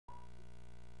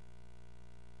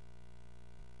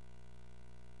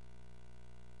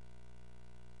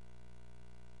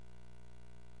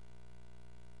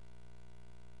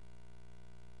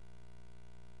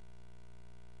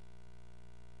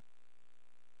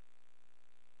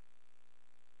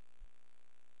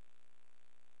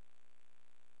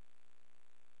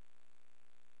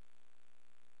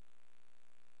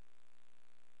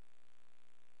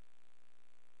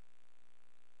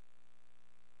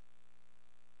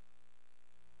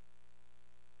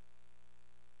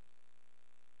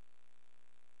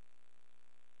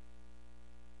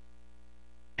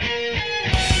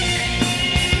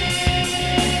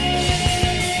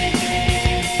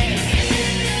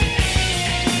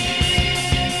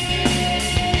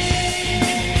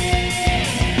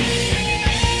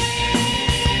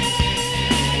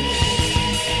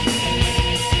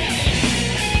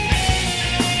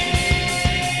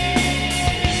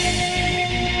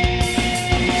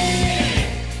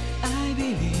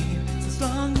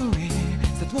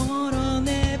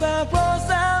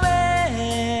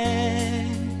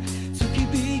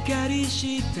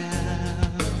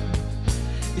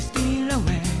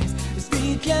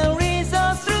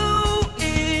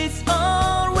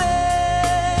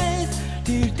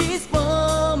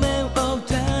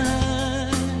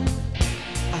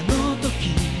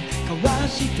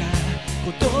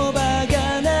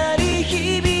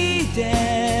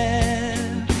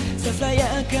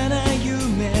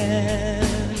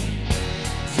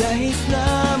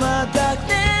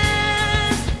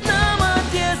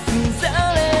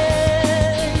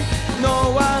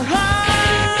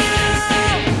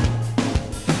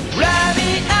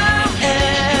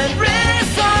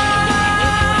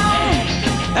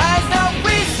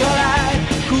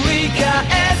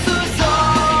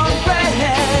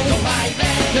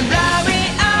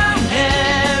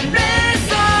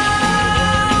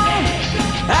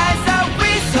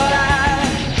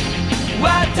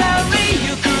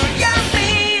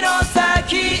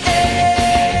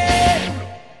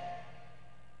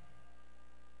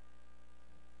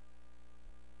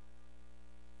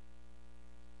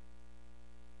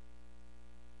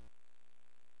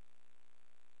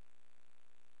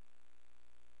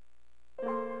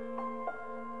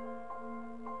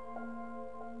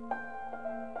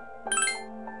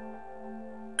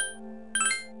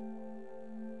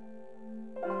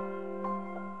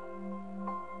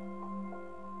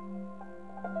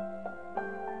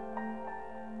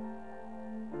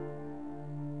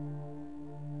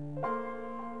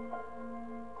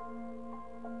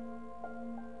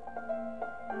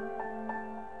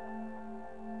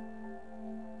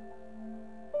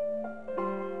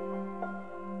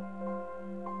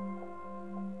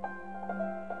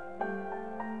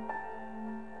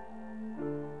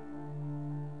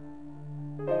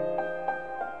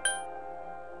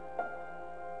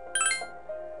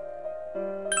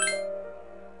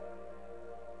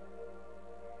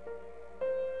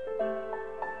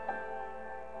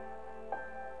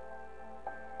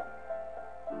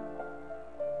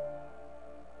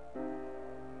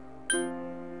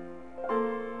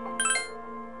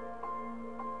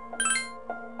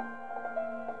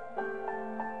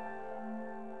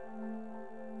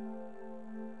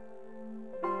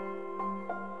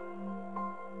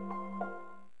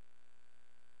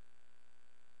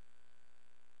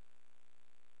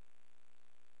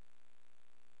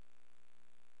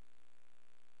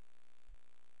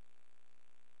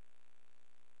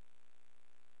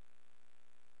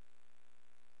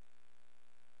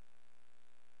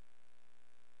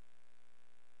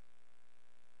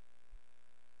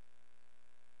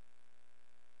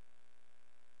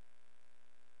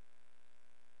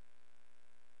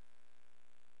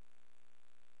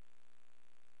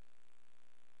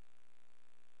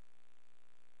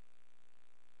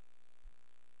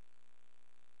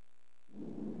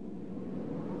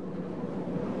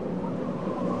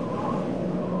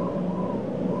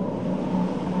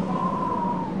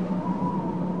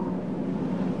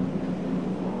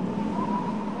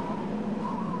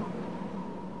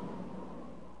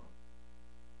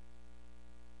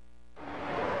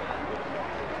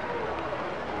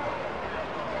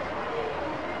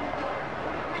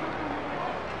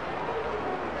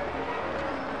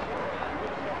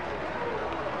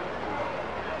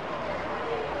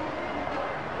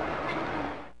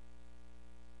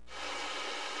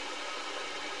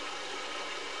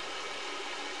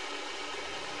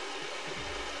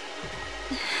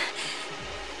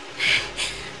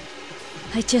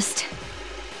I just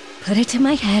put it to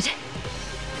my head,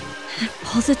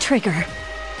 pull the trigger.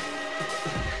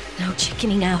 No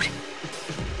chickening out.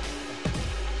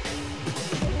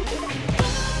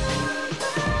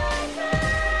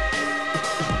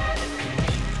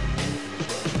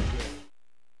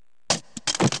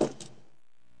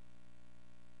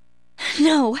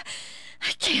 No,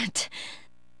 I can't.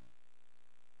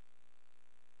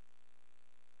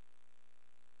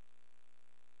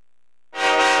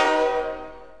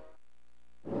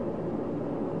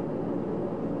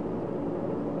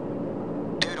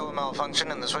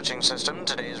 Malfunction in the switching system,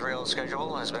 today's rail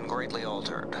schedule has been greatly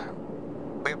altered.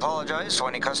 We apologize to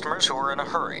any customers who were in a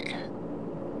hurry.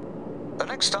 The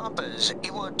next stop is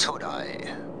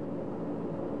Iwatodai.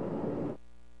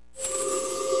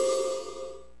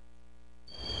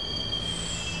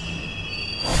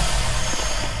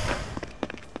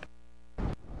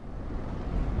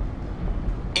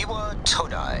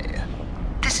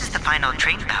 Iwatodai. This is the final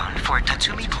train bound for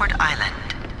Tatsumi Port Island.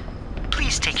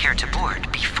 Please take care to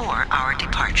board before our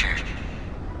departure.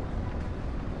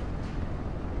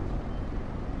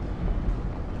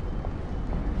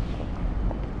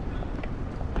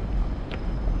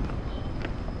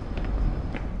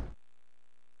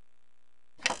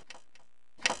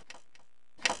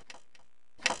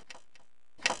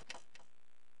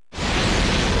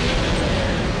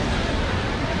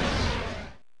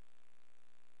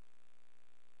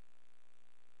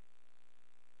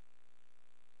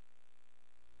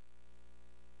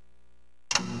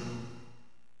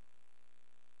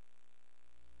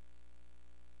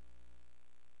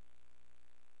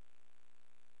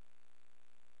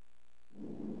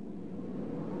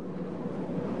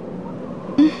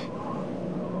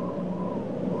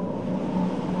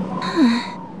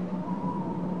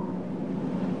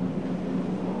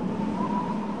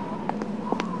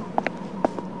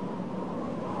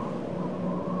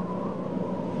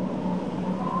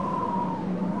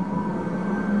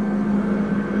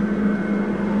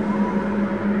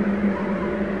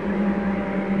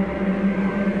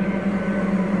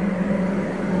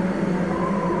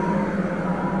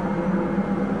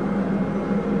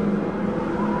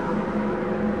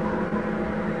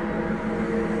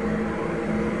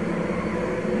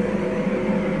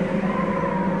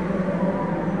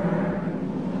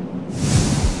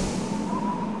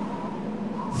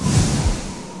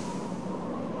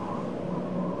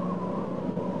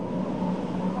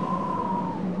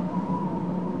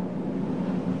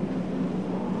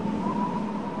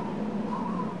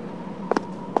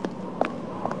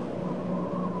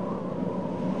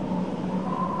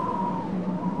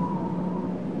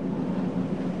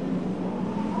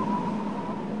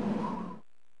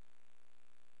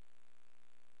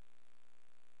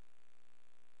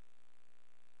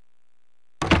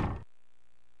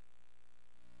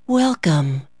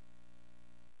 Welcome.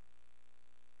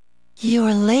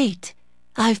 You're late.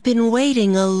 I've been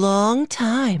waiting a long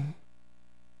time.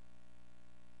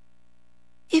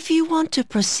 If you want to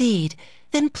proceed,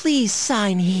 then please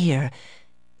sign here.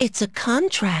 It's a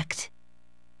contract.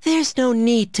 There's no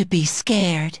need to be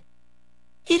scared.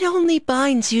 It only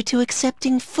binds you to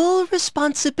accepting full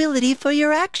responsibility for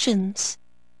your actions.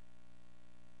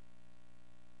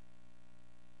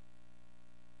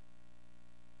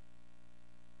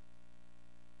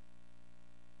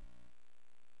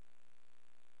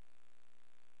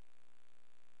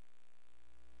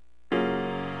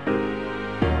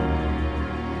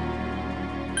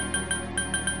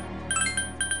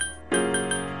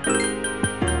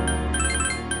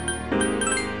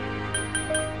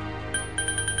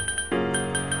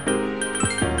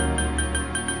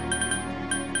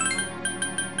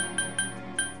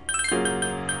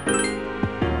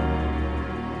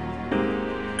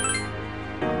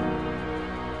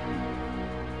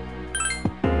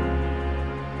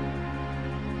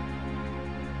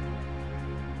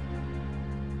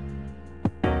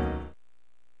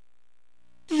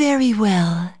 very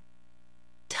well.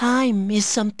 Time is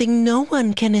something no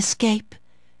one can escape.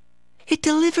 It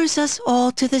delivers us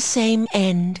all to the same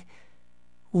end.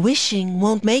 Wishing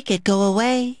won't make it go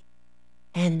away.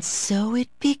 And so it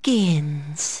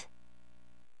begins.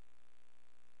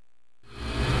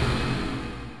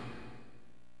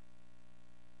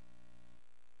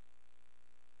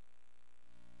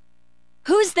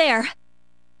 Who's there?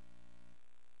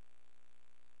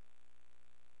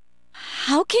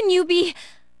 How can you be...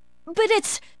 But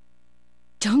it's...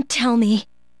 Don't tell me.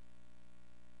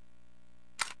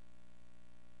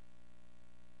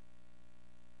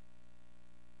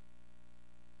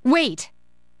 Wait!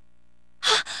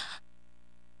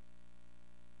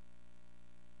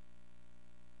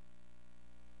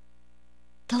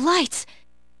 The lights!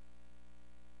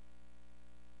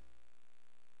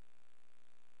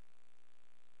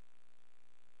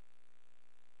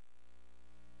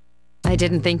 I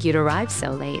didn't think you'd arrive so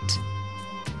late.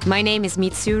 My name is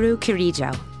Mitsuru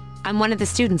Kirijo. I'm one of the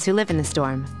students who live in this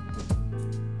dorm.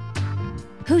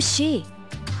 Who's she?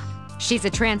 She's a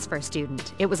transfer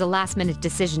student. It was a last-minute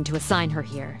decision to assign her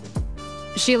here.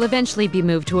 She'll eventually be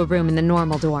moved to a room in the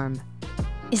normal dorm.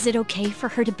 Is it okay for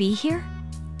her to be here?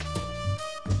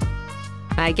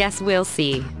 I guess we'll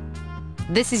see.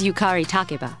 This is Yukari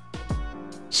Takeba.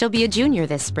 She'll be a junior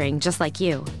this spring, just like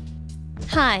you.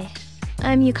 Hi,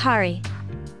 I'm Yukari.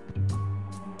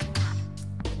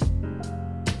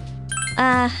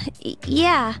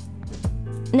 Yeah.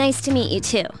 Nice to meet you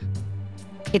too.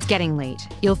 It's getting late.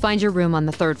 You'll find your room on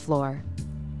the 3rd floor.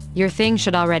 Your things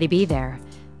should already be there.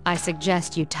 I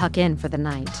suggest you tuck in for the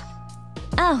night.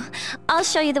 Oh, I'll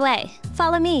show you the way.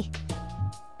 Follow me.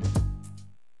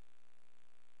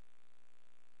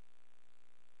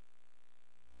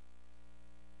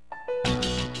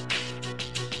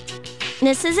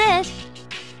 This is it.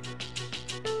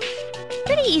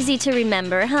 Pretty easy to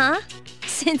remember, huh?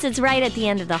 Since it's right at the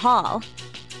end of the hall.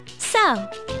 So,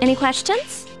 any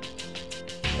questions?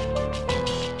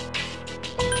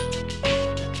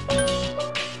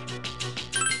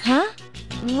 Huh?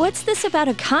 What's this about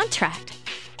a contract?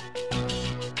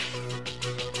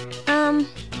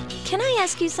 Can I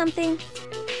ask you something?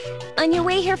 On your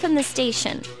way here from the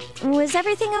station, was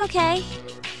everything okay?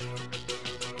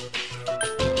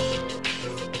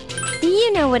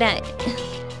 You know what I...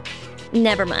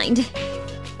 Never mind.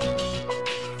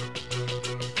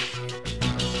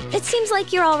 It seems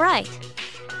like you're all right.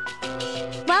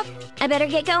 Well, I better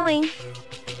get going.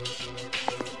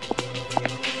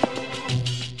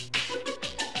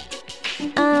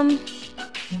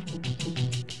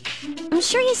 I'm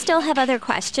sure you still have other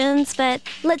questions, but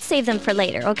let's save them for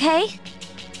later, okay?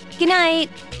 Good night.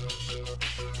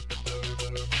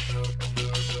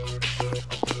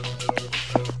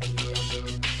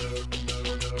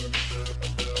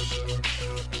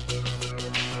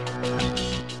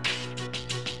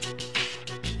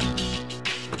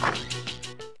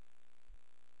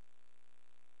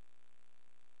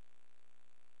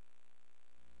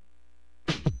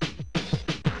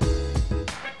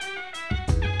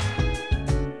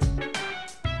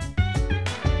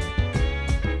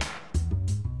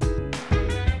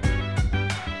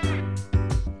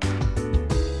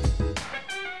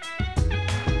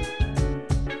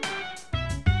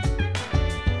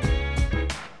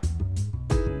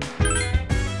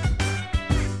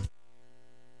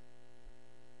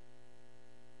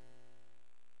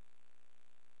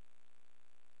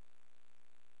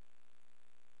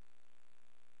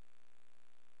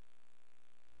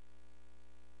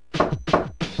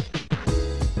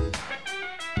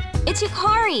 It's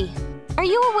Yukari! Are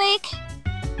you awake?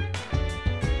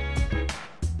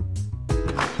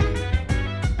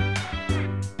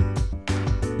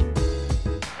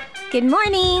 Good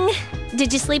morning!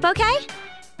 Did you sleep okay?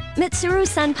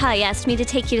 Mitsuru-senpai asked me to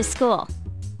take you to school.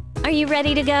 Are you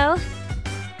ready to go?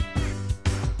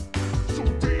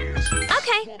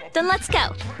 Okay, then let's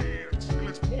go.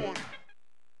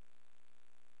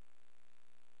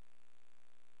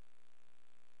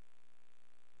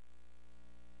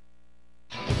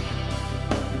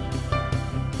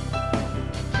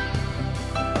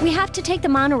 We have to take the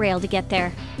monorail to get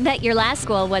there. Bet your last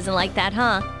school wasn't like that,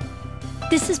 huh?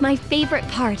 This is my favorite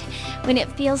part, when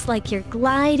it feels like you're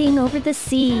gliding over the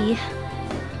sea.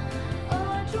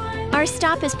 Our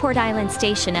stop is Port Island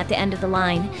Station at the end of the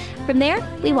line. From there,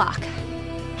 we walk.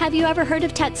 Have you ever heard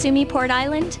of Tatsumi Port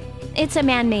Island? It's a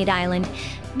man-made island.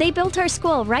 They built our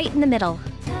school right in the middle.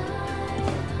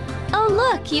 Oh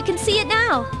look, you can see it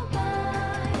now!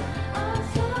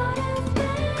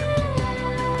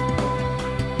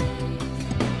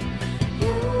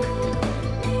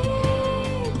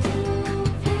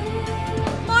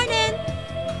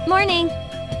 Morning.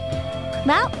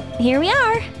 Well, here we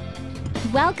are.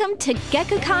 Welcome to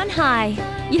Gekkoukan High.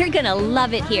 You're gonna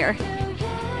love it here.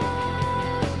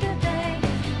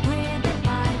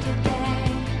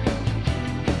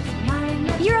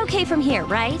 You're okay from here,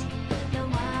 right?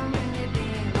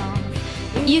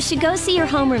 You should go see your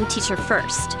homeroom teacher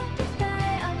first.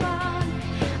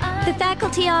 The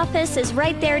faculty office is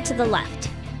right there to the left.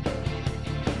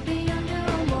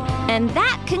 And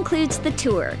that concludes the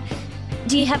tour.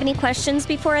 Do you have any questions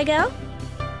before I go?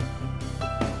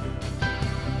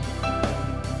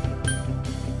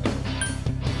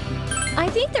 I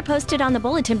think they're posted on the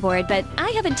bulletin board, but I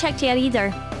haven't checked yet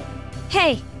either.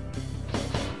 Hey,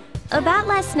 about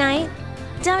last night,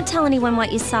 don't tell anyone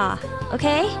what you saw,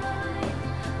 okay?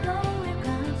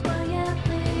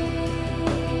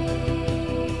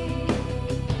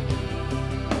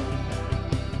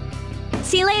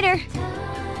 See you later.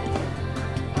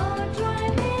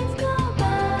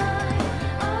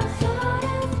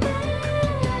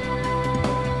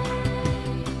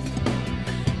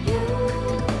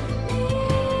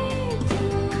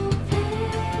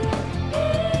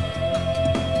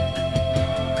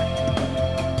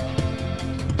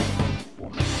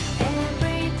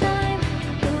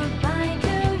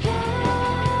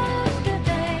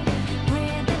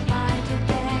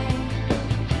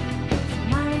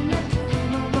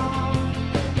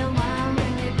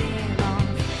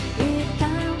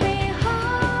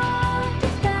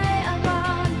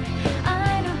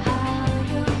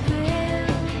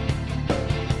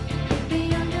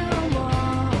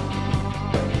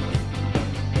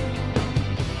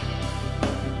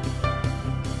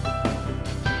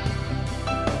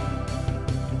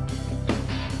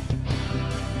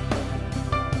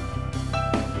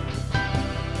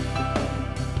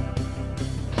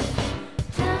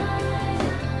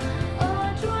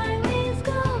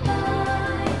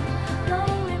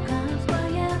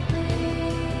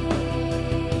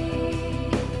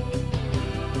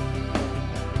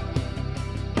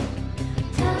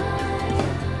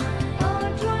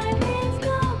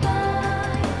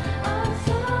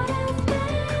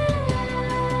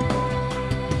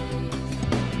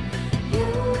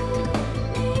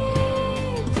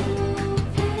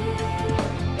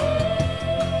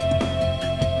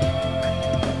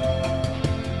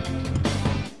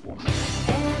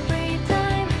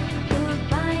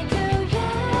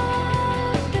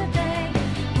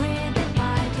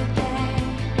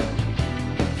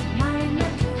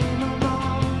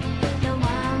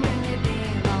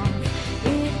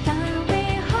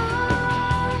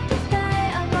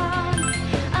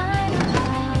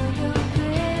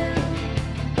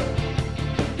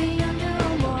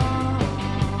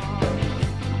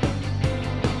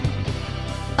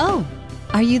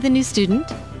 Are you the new student?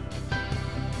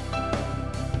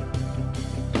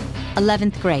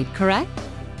 11th grade, correct?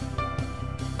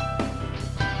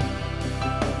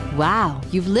 Wow,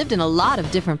 you've lived in a lot of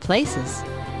different places.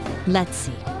 Let's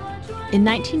see. In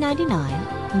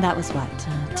 1999, that was what,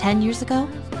 10 years ago?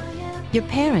 Your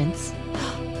parents...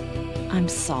 I'm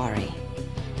sorry.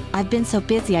 I've been so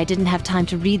busy I didn't have time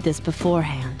to read this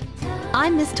beforehand.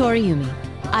 I'm Miss Toriumi.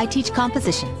 I teach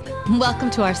composition.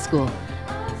 Welcome to our school.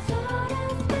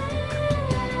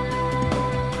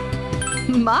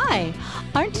 My,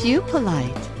 aren't you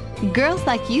polite? Girls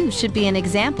like you should be an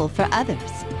example for others.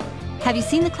 Have you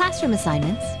seen the classroom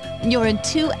assignments? You're in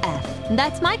 2F,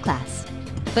 that's my class.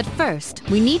 But first,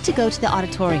 we need to go to the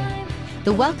auditorium.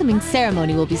 The welcoming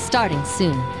ceremony will be starting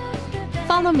soon.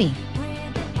 Follow me.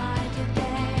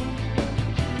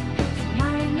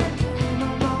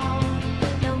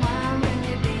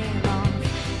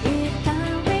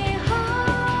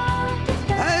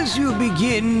 As you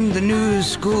begin the new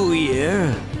school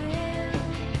year,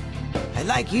 I'd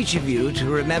like each of you to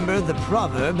remember the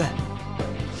proverb,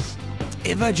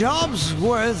 if a job's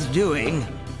worth doing,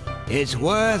 it's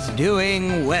worth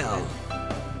doing well.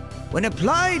 When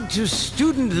applied to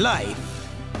student life,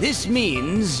 this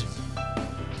means...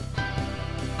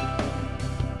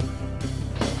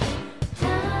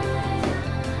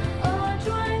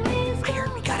 I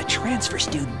heard we got a transfer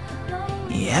student.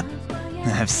 Yep,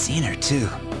 I've seen her too.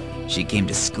 She came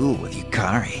to school with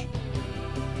Yukari.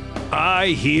 I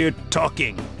hear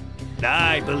talking.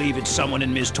 I believe it's someone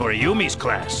in Ms. Toriumi's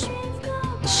class.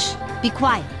 Shh, be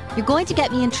quiet. You're going to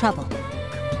get me in trouble.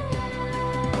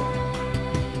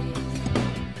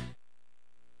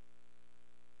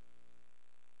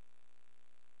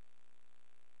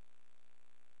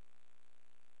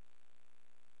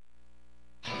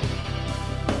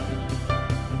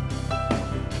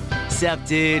 Sup,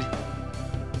 dude?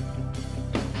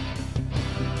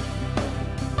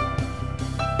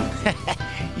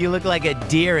 You look like a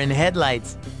deer in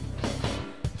headlights.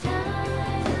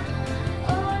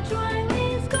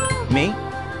 Me?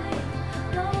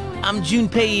 I'm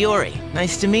Junpei Iori.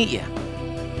 Nice to meet you.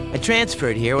 I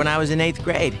transferred here when I was in 8th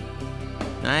grade.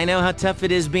 I know how tough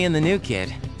it is being the new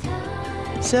kid.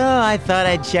 So I thought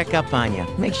I'd check up on you.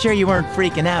 Make sure you weren't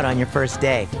freaking out on your first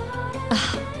day.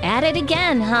 At it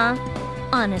again, huh?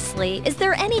 Honestly, is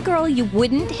there any girl you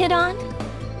wouldn't hit on?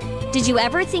 Did you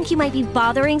ever think you might be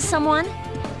bothering someone?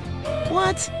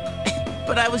 What?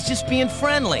 But I was just being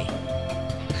friendly.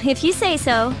 If you say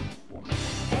so.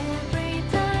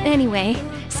 Anyway,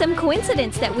 some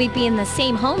coincidence that we'd be in the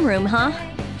same homeroom, huh?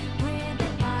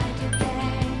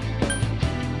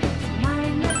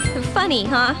 Funny,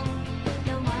 huh?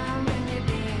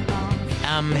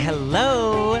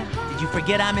 Hello? Did you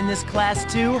forget I'm in this class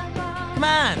too? Come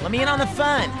on, let me in on the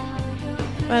fun.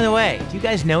 By the way, do you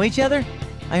guys know each other?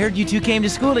 I heard you two came to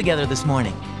school together this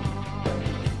morning.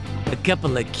 A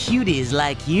couple of cuties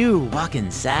like you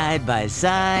walking side by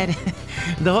side.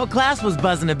 The whole class was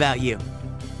buzzing about you.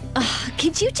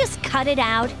 Could you just cut it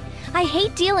out? I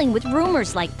hate dealing with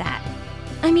rumors like that.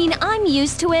 I mean, I'm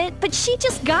used to it, but she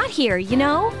just got here, you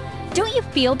know? Don't you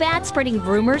feel bad spreading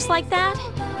rumors like that?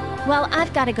 Well,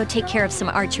 I've got to go take care of some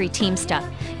archery team stuff.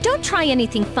 Don't try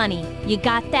anything funny. You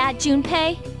got that,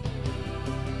 Junpei?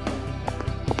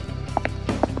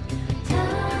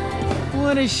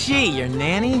 What is she, your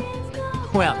nanny?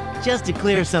 Well, just to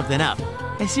clear something up,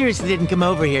 I seriously didn't come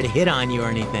over here to hit on you or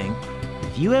anything.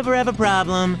 If you ever have a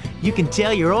problem, you can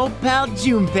tell your old pal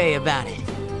Junpei about it.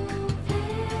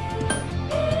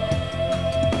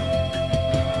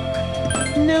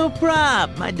 No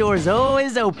prob. My door's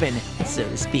always open, so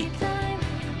to speak.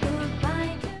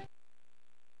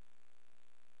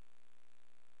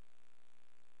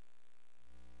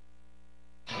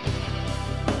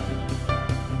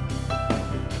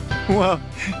 Whoa,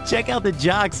 check out the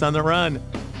jocks on the run.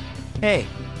 Hey,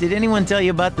 did anyone tell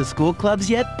you about the school clubs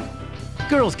yet?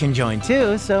 Girls can join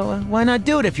too, so why not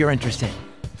do it if you're interested?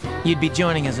 You'd be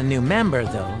joining as a new member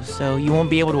though, so you won't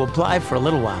be able to apply for a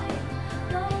little while.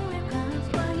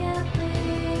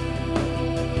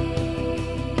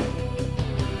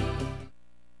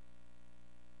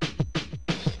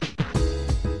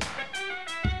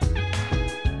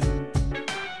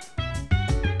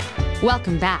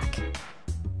 Welcome back.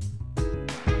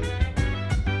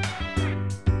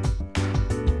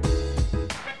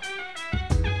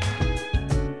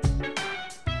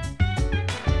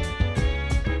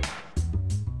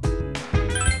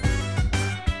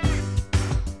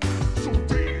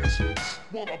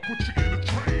 Wanna put